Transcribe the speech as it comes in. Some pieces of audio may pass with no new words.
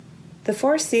The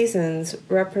 4 seasons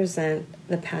represent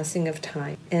the passing of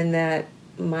time, and that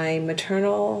my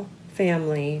maternal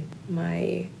family,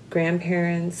 my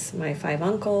grandparents, my 5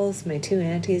 uncles, my 2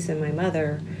 aunties, and my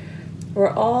mother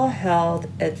were all held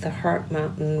at the Heart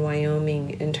Mountain,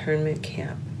 Wyoming internment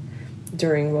camp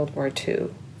during World War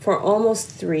II for almost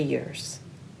 3 years.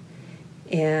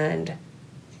 And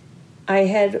I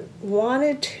had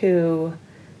wanted to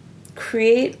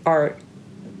create art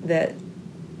that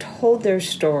told their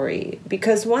story,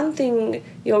 because one thing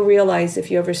you'll realize if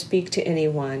you ever speak to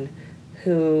anyone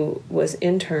who was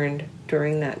interned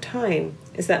during that time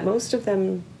is that most of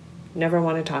them never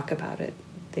want to talk about it.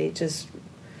 They just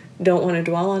don't want to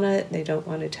dwell on it. They don't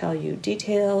want to tell you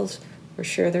details or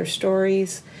share their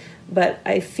stories. But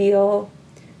I feel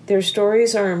their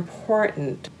stories are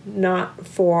important, not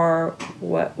for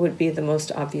what would be the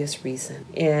most obvious reason.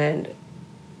 And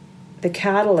the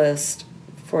catalyst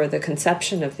for the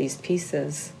conception of these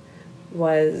pieces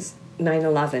was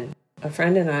 9/11. A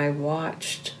friend and I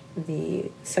watched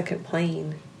the second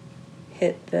plane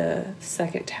hit the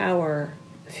second tower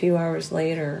a few hours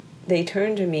later. They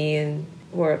turned to me and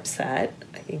were upset.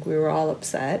 I think we were all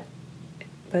upset.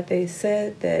 But they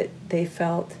said that they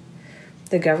felt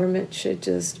the government should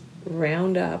just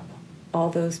round up all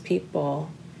those people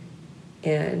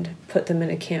and put them in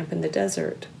a camp in the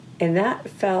desert. And that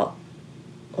felt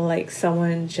like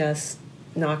someone just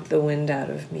knocked the wind out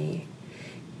of me.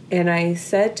 And I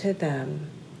said to them,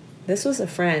 this was a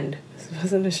friend. This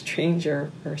wasn't a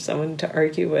stranger or someone to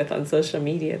argue with on social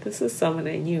media. This was someone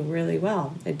I knew really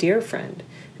well, a dear friend,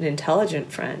 an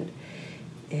intelligent friend.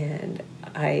 And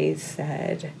I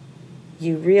said,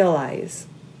 you realize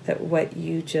that what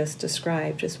you just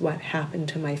described is what happened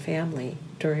to my family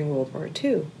during World War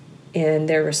II. And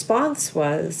their response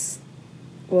was,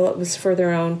 well, it was for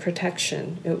their own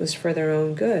protection. It was for their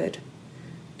own good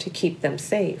to keep them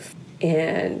safe.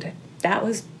 And that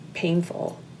was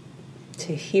painful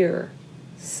to hear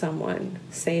someone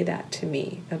say that to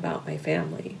me about my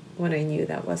family when I knew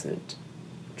that wasn't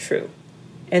true.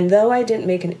 And though I didn't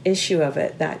make an issue of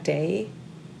it that day,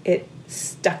 it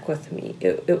stuck with me.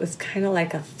 It was kind of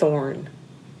like a thorn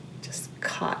just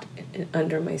caught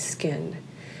under my skin.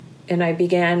 And I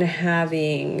began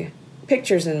having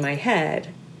pictures in my head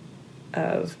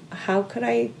of how could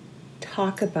I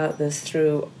talk about this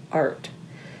through art.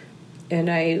 And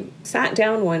I sat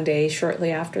down one day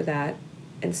shortly after that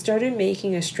and started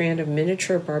making a strand of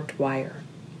miniature barbed wire.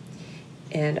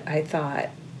 And I thought,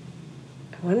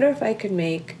 I wonder if I could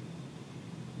make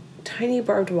tiny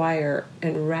barbed wire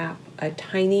and wrap a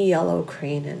tiny yellow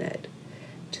crane in it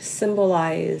to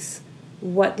symbolize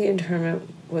what the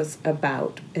internment was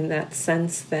about, in that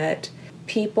sense that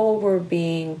people were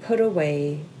being put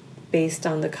away based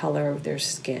on the color of their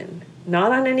skin,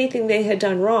 not on anything they had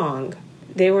done wrong.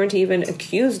 They weren't even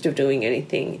accused of doing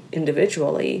anything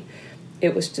individually.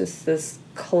 It was just this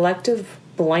collective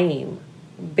blame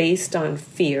based on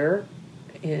fear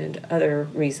and other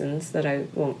reasons that I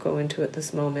won't go into at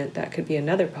this moment. That could be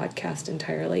another podcast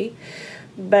entirely.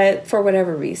 But for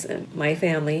whatever reason, my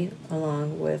family,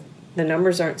 along with, the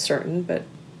numbers aren't certain, but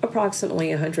approximately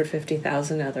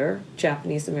 150,000 other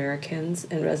Japanese Americans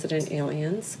and resident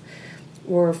aliens,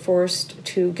 were forced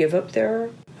to give up their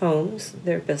homes,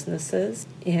 their businesses,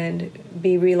 and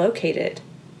be relocated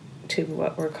to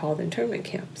what were called internment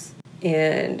camps.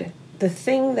 And the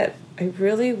thing that I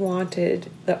really wanted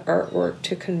the artwork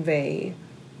to convey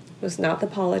was not the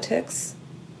politics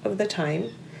of the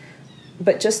time,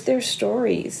 but just their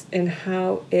stories and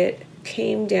how it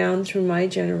came down through my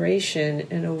generation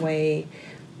in a way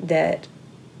that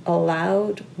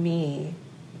allowed me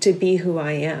to be who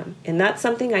I am. And that's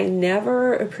something I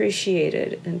never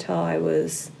appreciated until I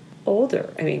was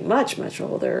older. I mean, much, much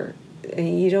older.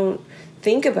 And you don't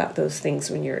think about those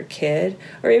things when you're a kid,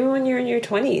 or even when you're in your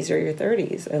 20s or your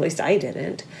 30s. At least I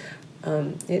didn't.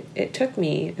 It took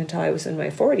me until I was in my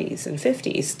 40s and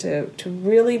 50s to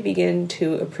really begin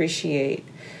to appreciate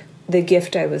the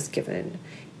gift I was given.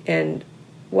 And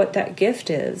what that gift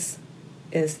is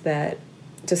that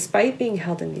despite being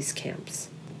held in these camps,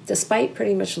 despite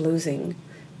pretty much losing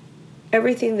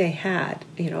everything they had,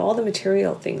 all the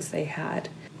material things they had,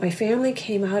 my family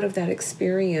came out of that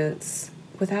experience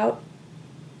without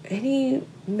any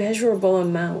measurable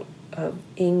amount of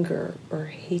anger or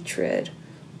hatred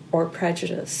or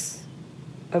prejudice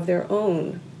of their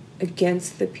own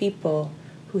against the people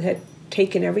who had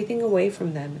taken everything away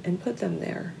from them and put them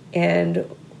there. And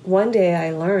one day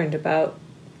I learned about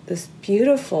this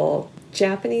beautiful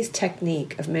Japanese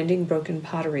technique of mending broken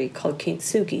pottery called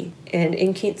kintsugi. And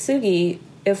in kintsugi,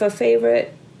 if a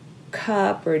favorite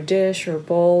cup or dish or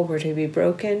bowl were to be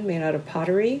broken, made out of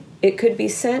pottery, it could be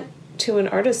sent to an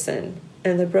artisan,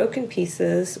 and the broken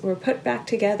pieces were put back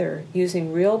together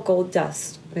using real gold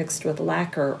dust mixed with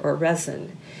lacquer or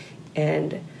resin.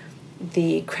 And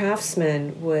the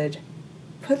craftsman would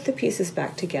put the pieces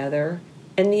back together,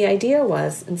 and the idea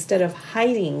was, instead of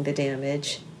hiding the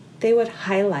damage, they would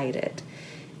highlight it.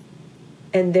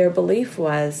 And their belief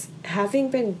was,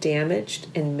 having been damaged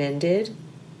and mended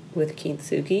with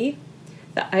kintsugi,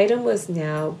 the item was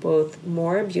now both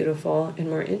more beautiful and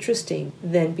more interesting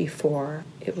than before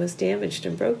it was damaged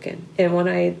and broken. And when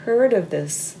I heard of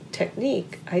this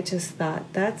technique, I just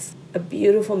thought, that's a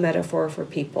beautiful metaphor for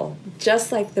people.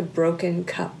 Just like the broken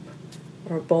cup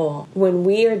or bowl. When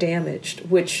we are damaged,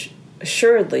 which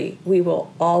assuredly we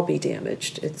will all be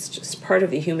damaged, it's just part of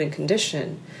the human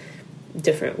condition,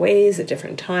 different ways at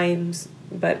different times,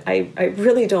 but I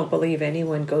really don't believe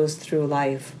anyone goes through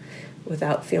life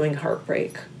without feeling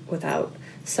heartbreak, without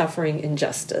suffering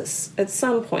injustice at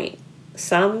some point,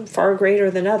 some far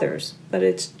greater than others, but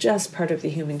it's just part of the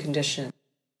human condition.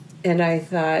 And I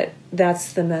thought,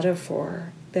 that's the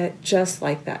metaphor, that just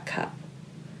like that cup,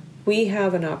 we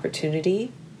have an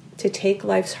opportunity to take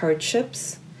life's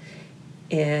hardships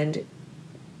and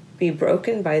be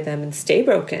broken by them and stay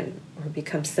broken, or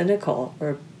become cynical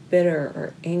or bitter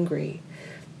or angry.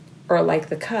 Or like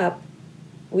the cup,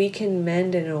 we can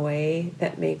mend in a way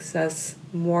that makes us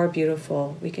more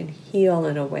beautiful. We can heal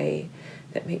in a way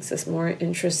that makes us more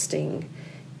interesting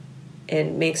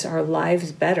and makes our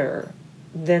lives better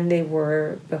than they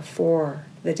were before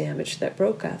the damage that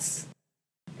broke us.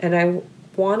 And I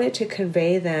wanted to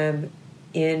convey them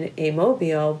in a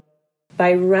mobile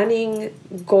by running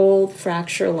gold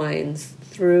fracture lines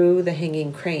through the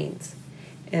hanging cranes.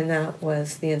 And that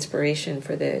was the inspiration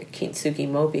for the Kintsugi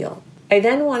mobile. I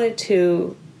then wanted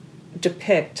to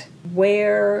depict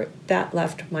where that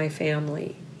left my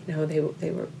family. You know,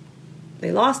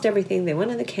 they lost everything. They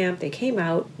went in the camp. They came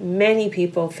out. Many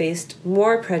people faced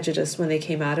more prejudice when they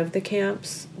came out of the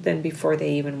camps than before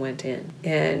they even went in.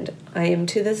 And I am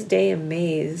to this day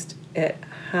amazed at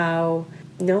how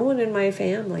no one in my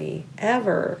family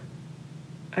ever,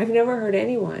 I've never heard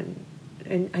anyone,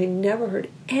 and I never heard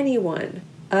anyone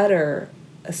utter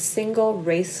a single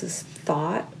racist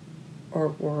thought or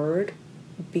word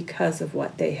because of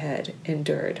what they had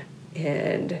endured.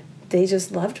 And they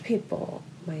just loved people.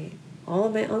 All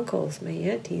of my uncles, my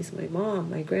aunties, my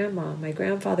mom, my grandma, my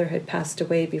grandfather had passed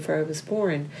away before I was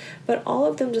born, but all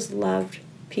of them just loved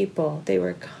people. They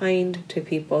were kind to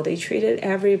people. They treated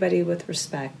everybody with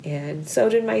respect. And so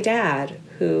did my dad,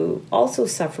 who also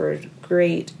suffered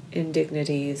great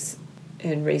indignities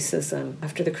and racism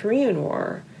after the Korean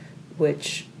War,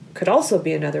 which could also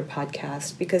be another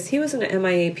podcast, because he was an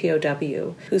MIA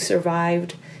POW who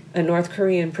survived a North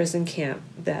Korean prison camp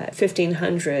that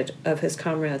 1,500 of his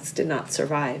comrades did not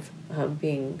survive,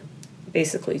 being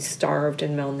basically starved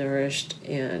and malnourished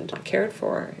and not cared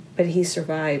for. But he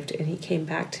survived, and he came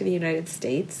back to the United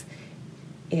States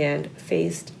and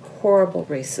faced horrible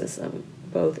racism,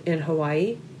 both in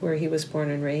Hawaii, where he was born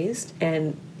and raised,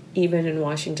 and even in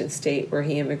Washington State, where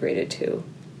he immigrated to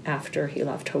after he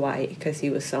left Hawaii because he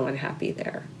was so unhappy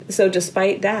there. So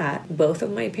despite that, both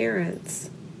of my parents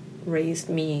raised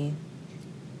me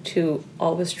to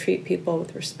always treat people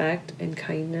with respect and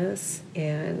kindness.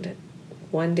 And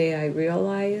one day I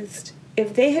realized,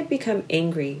 if they had become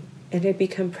angry and had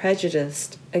become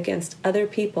prejudiced against other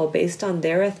people based on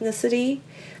their ethnicity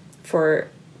for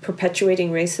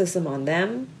perpetuating racism on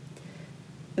them,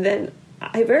 then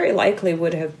I very likely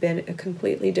would have been a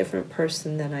completely different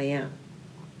person than I am.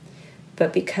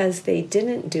 But because they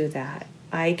didn't do that,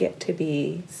 I get to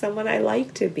be someone I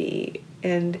like to be,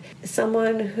 and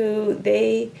someone who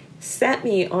they set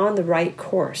me on the right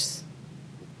course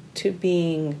to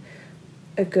being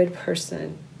a good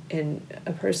person, and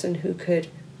a person who could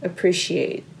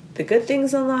appreciate the good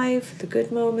things in life, the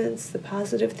good moments, the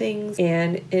positive things,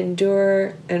 and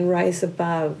endure and rise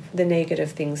above the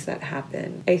negative things that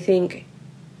happen. I think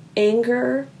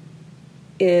anger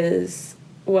is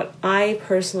what I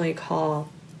personally call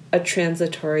a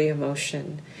transitory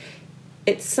emotion.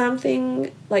 It's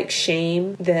something like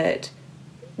shame that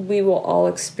we will all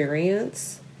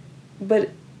experience, but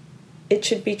it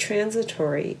should be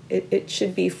transitory. It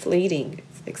should be fleeting.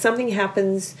 It's like something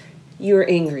happens, you're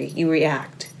angry, you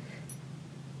react,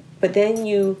 but then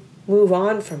you move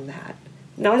on from that.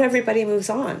 Not everybody moves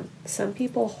on. Some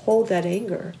people hold that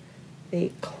anger.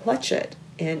 They clutch it,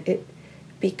 and it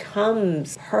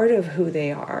becomes part of who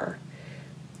they are.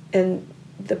 And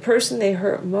the person they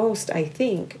hurt most, I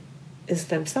think, is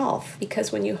themselves.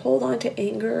 Because when you hold on to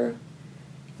anger,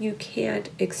 you can't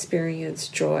experience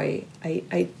joy.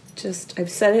 I've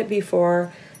said it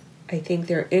before, I think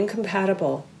they're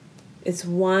incompatible. It's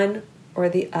one or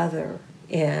the other.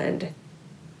 And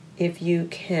if you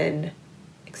can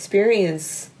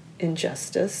experience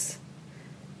injustice,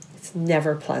 it's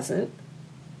never pleasant,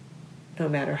 no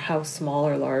matter how small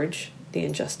or large the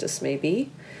injustice may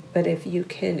be. But if you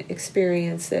can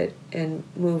experience it and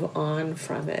move on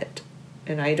from it,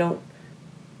 and I don't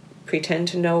pretend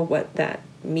to know what that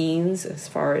means as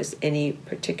far as any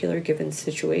particular given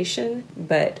situation,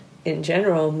 but in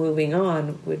general, moving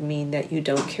on would mean that you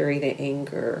don't carry the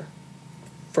anger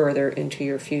further into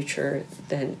your future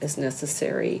than is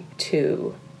necessary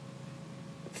to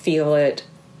feel it,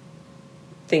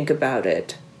 think about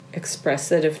it,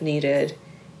 express it if needed,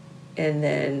 and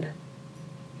then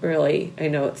really, I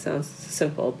know it sounds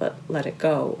simple, but let it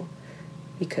go.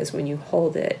 Because when you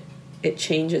hold it, it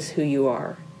changes who you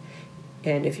are.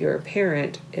 And if you're a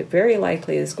parent, it very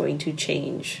likely is going to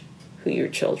change who your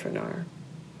children are.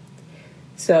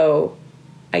 So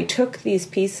I took these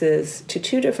pieces to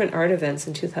 2 different art events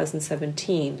in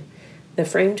 2017. The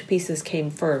framed pieces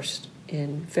came first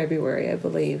in February, I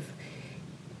believe,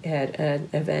 at an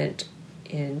event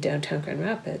in downtown Grand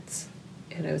Rapids.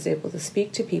 And I was able to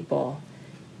speak to people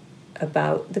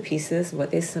about the pieces,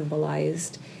 what they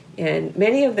symbolized. And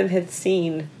many of them had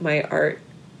seen my art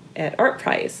at Art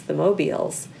Prize, the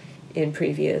Mobiles, in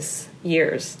previous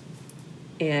years,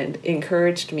 and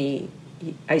encouraged me,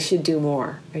 I should do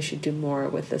more. I should do more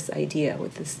with this idea,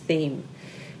 with this theme.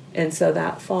 And so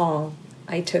that fall,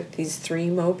 I took these 3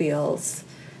 Mobiles,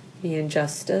 The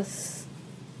Injustice,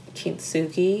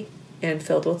 Kintsugi, and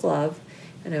Filled with Love,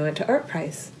 and I went to Art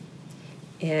Prize.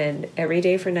 And every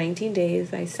day for 19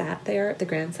 days, I sat there at the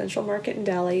Grand Central Market in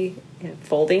Delhi and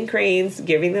folding cranes,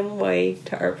 giving them away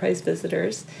to Art Prize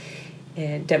visitors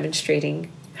and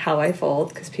demonstrating how I fold,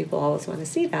 because people always want to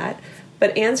see that,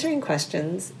 but answering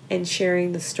questions and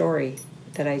sharing the story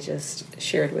that I just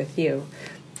shared with you.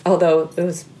 Although there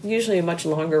was usually a much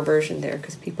longer version there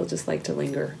because people just like to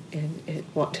linger and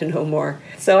want to know more.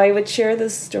 So I would share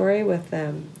this story with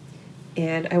them.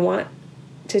 And I want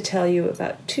to tell you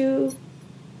about 2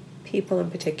 people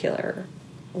in particular.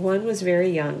 One was very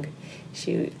young.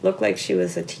 She looked like she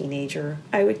was a teenager.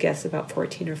 I would guess about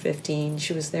 14 or 15.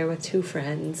 She was there with 2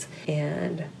 friends,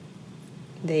 and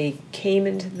they came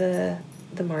into the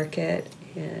market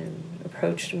and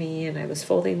approached me, and I was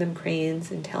folding them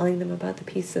cranes and telling them about the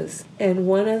pieces. And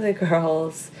one of the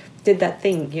girls did that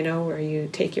thing, where you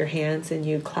take your hands and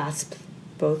you clasp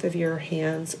both of your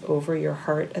hands over your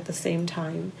heart at the same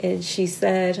time. And she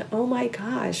said, "Oh my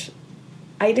gosh,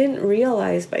 I didn't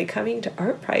realize by coming to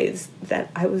Art Prize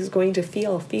that I was going to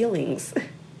feel feelings."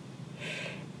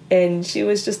 And she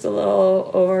was just a little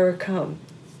overcome.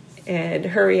 And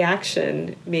her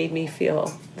reaction made me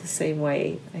feel the same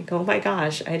way. Like, oh my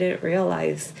gosh, I didn't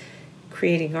realize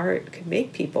creating art could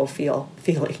make people feel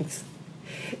feelings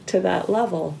to that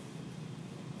level.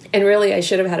 And really, I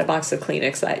should have had a box of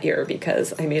Kleenex that year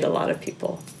because I made a lot of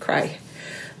people cry.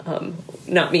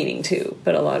 Not meaning to,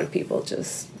 but a lot of people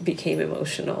just became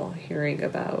emotional hearing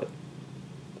about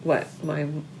what my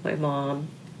mom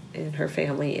and her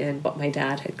family and what my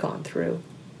dad had gone through.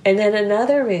 And then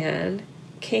another man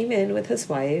came in with his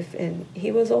wife, and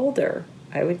he was older.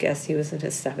 I would guess he was in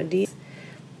his 70s.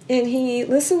 And he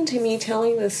listened to me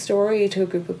telling this story to a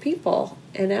group of people.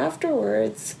 And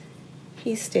afterwards,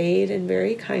 he stayed, and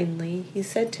very kindly, he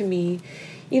said to me,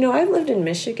 I've lived in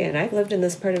Michigan. I've lived in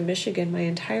this part of Michigan my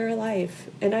entire life,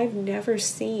 and I've never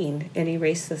seen any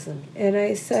racism. And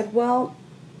I said, well,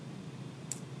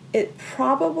 it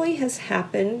probably has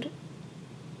happened,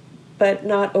 but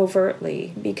not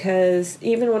overtly, because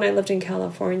even when I lived in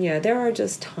California, there are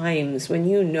just times when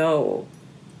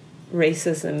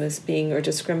racism is being, or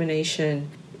discrimination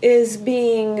is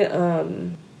being,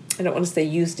 I don't want to say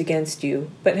used against you,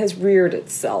 but has reared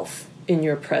itself in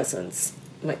your presence,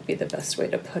 might be the best way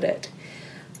to put it.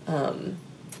 And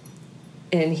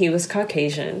he was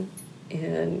Caucasian,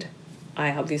 and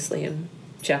I obviously am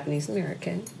Japanese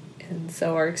American, and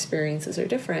so our experiences are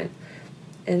different.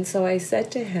 And so I said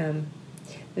to him,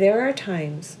 there are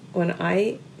times when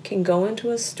I can go into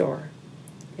a store,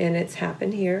 and it's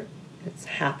happened here, it's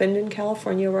happened in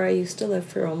California where I used to live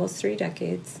for almost 3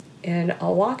 decades, and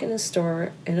I'll walk in a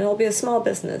store, and it'll be a small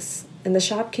business, and the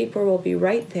shopkeeper will be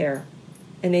right there,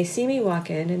 and they see me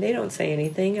walk in, and they don't say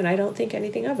anything, and I don't think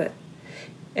anything of it.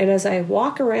 And as I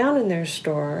walk around in their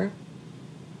store,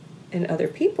 and other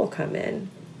people come in,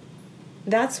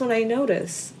 that's when I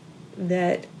notice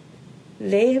that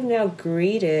they have now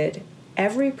greeted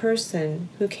every person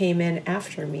who came in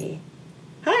after me.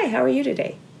 Hi, how are you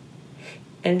today?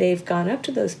 And they've gone up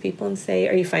to those people and say,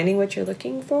 "Are you finding what you're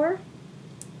looking for?"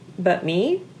 But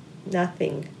me,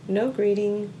 nothing. No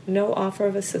greeting, no offer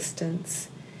of assistance.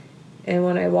 And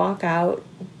when I walk out,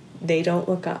 they don't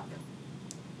look up.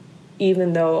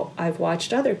 Even though I've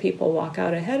watched other people walk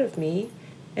out ahead of me,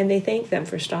 and they thank them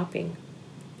for stopping.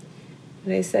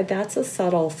 And I said, that's a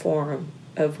subtle form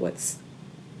of what's,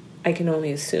 I can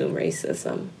only assume,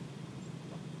 racism.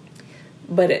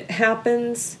 But it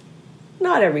happens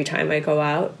not every time I go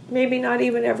out, maybe not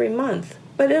even every month,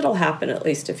 but it'll happen at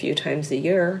least a few times a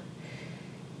year.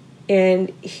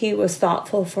 And he was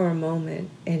thoughtful for a moment,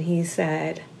 and he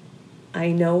said,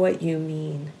 "I know what you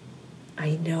mean.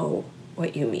 I know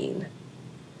what you mean."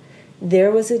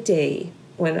 There was a day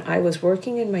when I was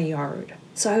working in my yard,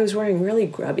 so I was wearing really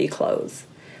grubby clothes,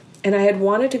 and I had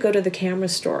wanted to go to the camera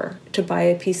store to buy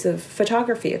a piece of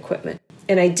photography equipment,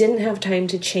 and I didn't have time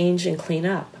to change and clean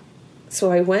up.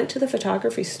 So I went to the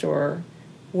photography store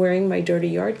wearing my dirty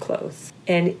yard clothes,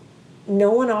 and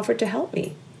no one offered to help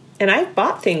me. And I've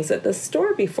bought things at the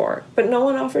store before, but no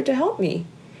one offered to help me.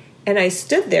 And I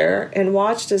stood there and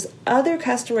watched as other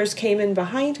customers came in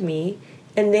behind me,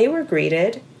 and they were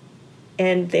greeted,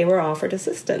 and they were offered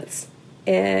assistance.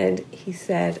 And he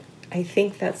said, "I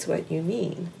think that's what you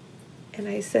mean." And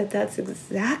I said, "That's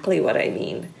exactly what I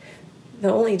mean.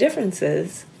 The only difference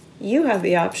is you have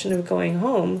the option of going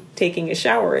home, taking a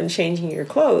shower, and changing your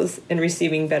clothes and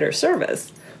receiving better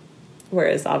service.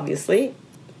 Whereas, obviously,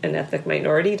 an ethnic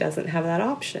minority doesn't have that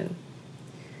option."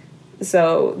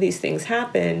 So these things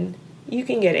happen. You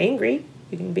can get angry.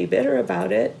 You can be bitter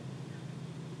about it.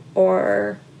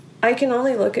 Or I can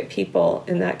only look at people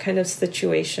in that kind of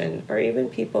situation, or even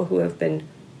people who have been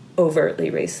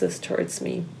overtly racist towards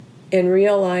me, and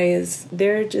realize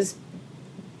they're just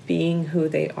being who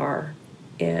they are.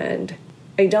 And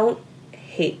I don't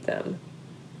hate them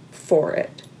for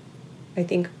it. I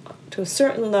think to a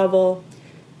certain level,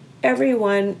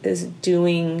 everyone is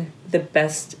doing the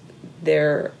best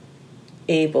they're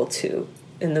able to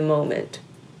in the moment.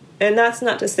 And that's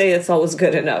not to say it's always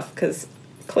good enough, because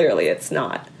clearly it's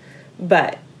not.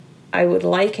 But I would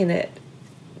liken it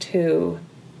to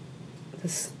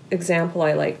this example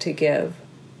I like to give,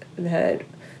 that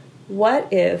what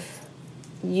if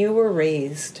you were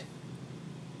raised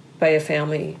by a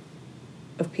family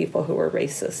of people who were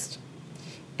racist?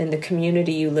 In the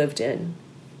community you lived in,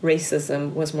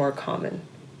 racism was more common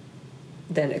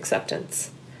than acceptance.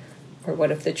 Or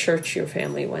what if the church your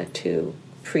family went to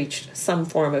preached some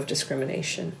form of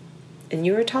discrimination? And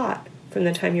you were taught from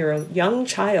the time you're a young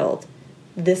child,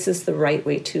 this is the right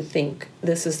way to think,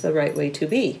 this is the right way to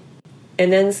be.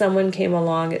 And then someone came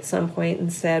along at some point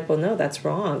and said, well, no, that's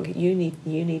wrong. You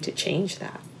need to change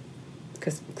that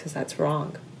because that's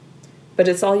wrong. But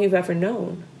it's all you've ever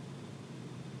known.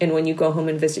 And when you go home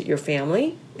and visit your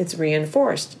family, it's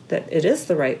reinforced that it is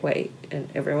the right way and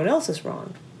everyone else is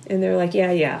wrong. And they're like,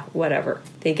 yeah, whatever.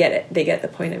 They get it. They get the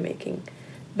point I'm making.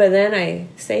 But then I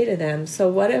say to them, so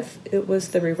what if it was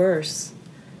the reverse?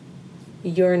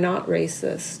 You're not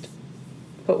racist.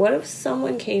 But what if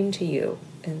someone came to you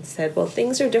and said, well,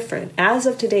 things are different. As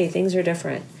of today, things are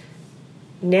different.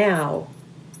 Now,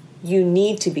 you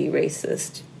need to be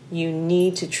racist. You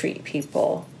need to treat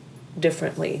people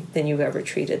differently than you've ever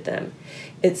treated them.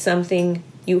 It's something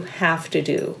you have to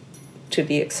do to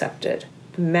be accepted.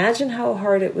 Imagine how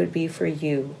hard it would be for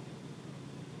you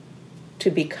to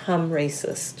become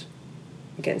racist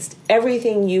against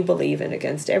everything you believe in,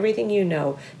 against everything you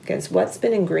know, against what's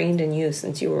been ingrained in you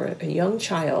since you were a young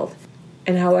child.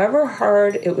 And however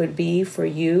hard it would be for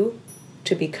you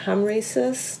to become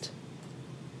racist,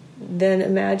 then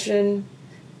imagine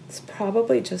it's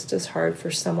probably just as hard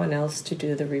for someone else to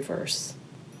do the reverse.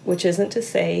 Which isn't to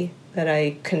say that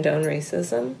I condone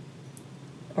racism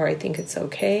or I think it's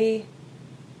okay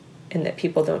and that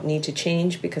people don't need to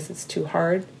change because it's too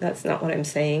hard. That's not what I'm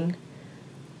saying.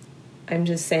 I'm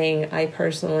just saying I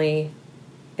personally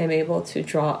am able to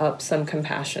draw up some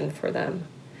compassion for them,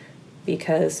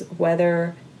 because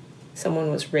whether someone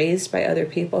was raised by other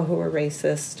people who were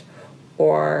racist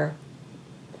or,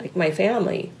 like my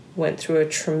family, went through a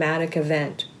traumatic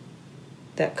event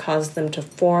that caused them to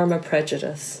form a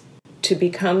prejudice, to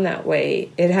become that way,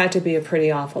 it had to be a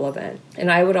pretty awful event. And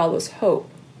I would always hope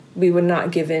we would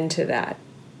not give in to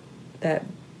that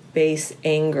base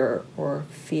anger or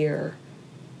fear,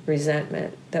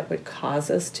 resentment that would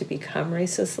cause us to become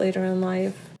racist later in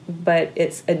life. But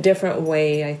it's a different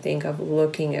way, I think, of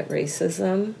looking at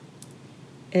racism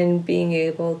and being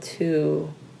able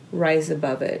to rise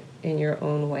above it in your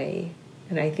own way.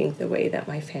 And I think the way that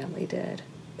my family did.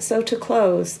 So to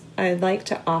close, I'd like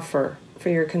to offer for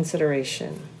your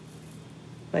consideration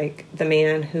like the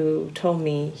man who told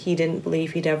me he didn't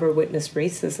believe he'd ever witnessed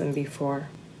racism before,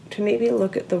 to maybe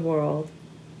look at the world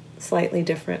slightly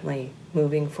differently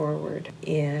moving forward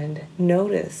and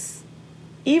notice,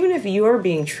 even if you're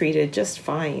being treated just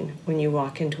fine when you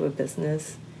walk into a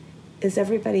business, is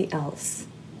everybody else?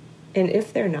 And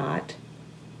if they're not,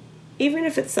 even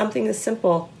if it's something as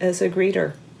simple as a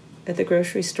greeter at the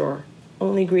grocery store,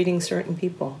 only greeting certain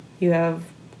people, you have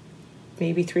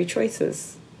maybe 3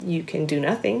 choices. You can do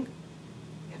nothing,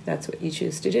 if that's what you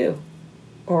choose to do.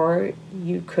 Or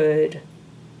you could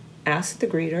ask the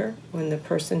greeter when the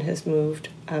person has moved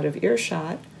out of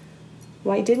earshot,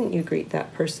 why didn't you greet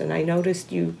that person? I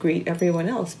noticed you greet everyone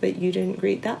else, but you didn't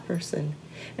greet that person.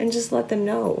 And just let them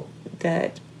know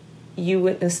that you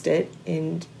witnessed it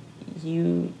and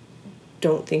you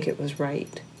don't think it was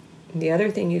right. And the other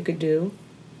thing you could do,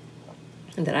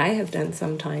 and that I have done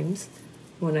sometimes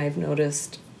when I've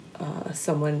noticed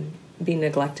someone being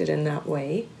neglected in that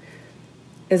way,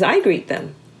 is I greet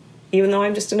them, even though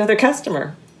I'm just another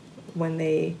customer. When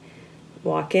they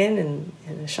walk in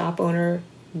and a shop owner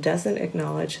doesn't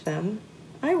acknowledge them,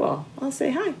 I will. I'll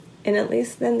say hi. And at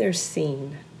least then they're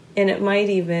seen. And it might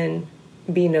even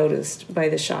be noticed by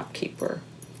the shopkeeper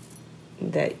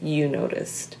that you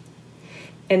noticed.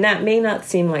 And that may not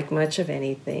seem like much of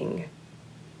anything,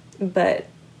 but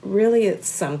really it's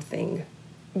something,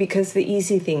 because the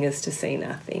easy thing is to say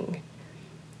nothing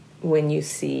when you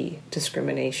see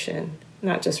discrimination,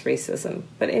 not just racism,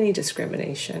 but any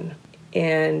discrimination.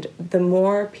 And the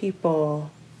more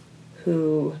people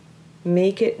who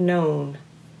make it known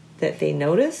that they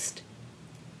noticed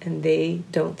and they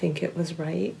don't think it was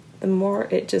right, the more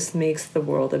it just makes the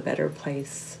world a better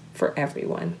place for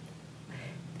everyone.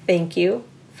 Thank you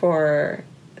for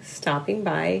stopping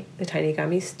by the Tiny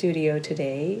Gummy studio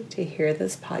today to hear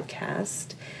this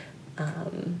podcast.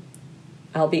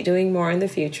 I'll be doing more in the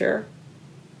future.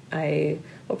 I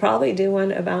will probably do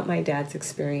one about my dad's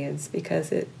experience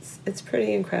because it's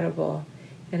pretty incredible.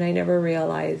 And I never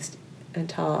realized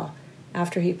until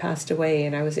after he passed away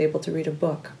and I was able to read a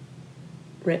book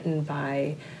written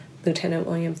by Lieutenant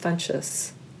William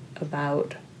Funchess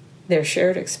about their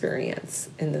shared experience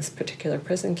in this particular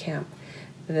prison camp,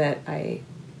 that I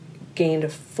gained a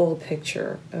full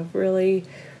picture of really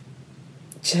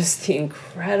just the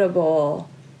incredible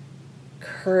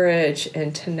courage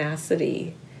and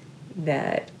tenacity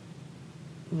that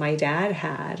my dad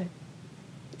had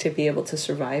to be able to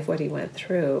survive what he went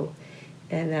through,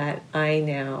 and that I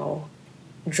now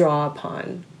draw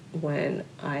upon when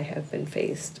I have been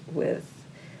faced with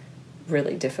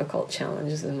really difficult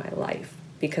challenges in my life,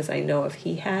 because I know if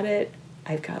he had it,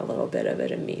 I've got a little bit of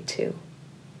it in me too.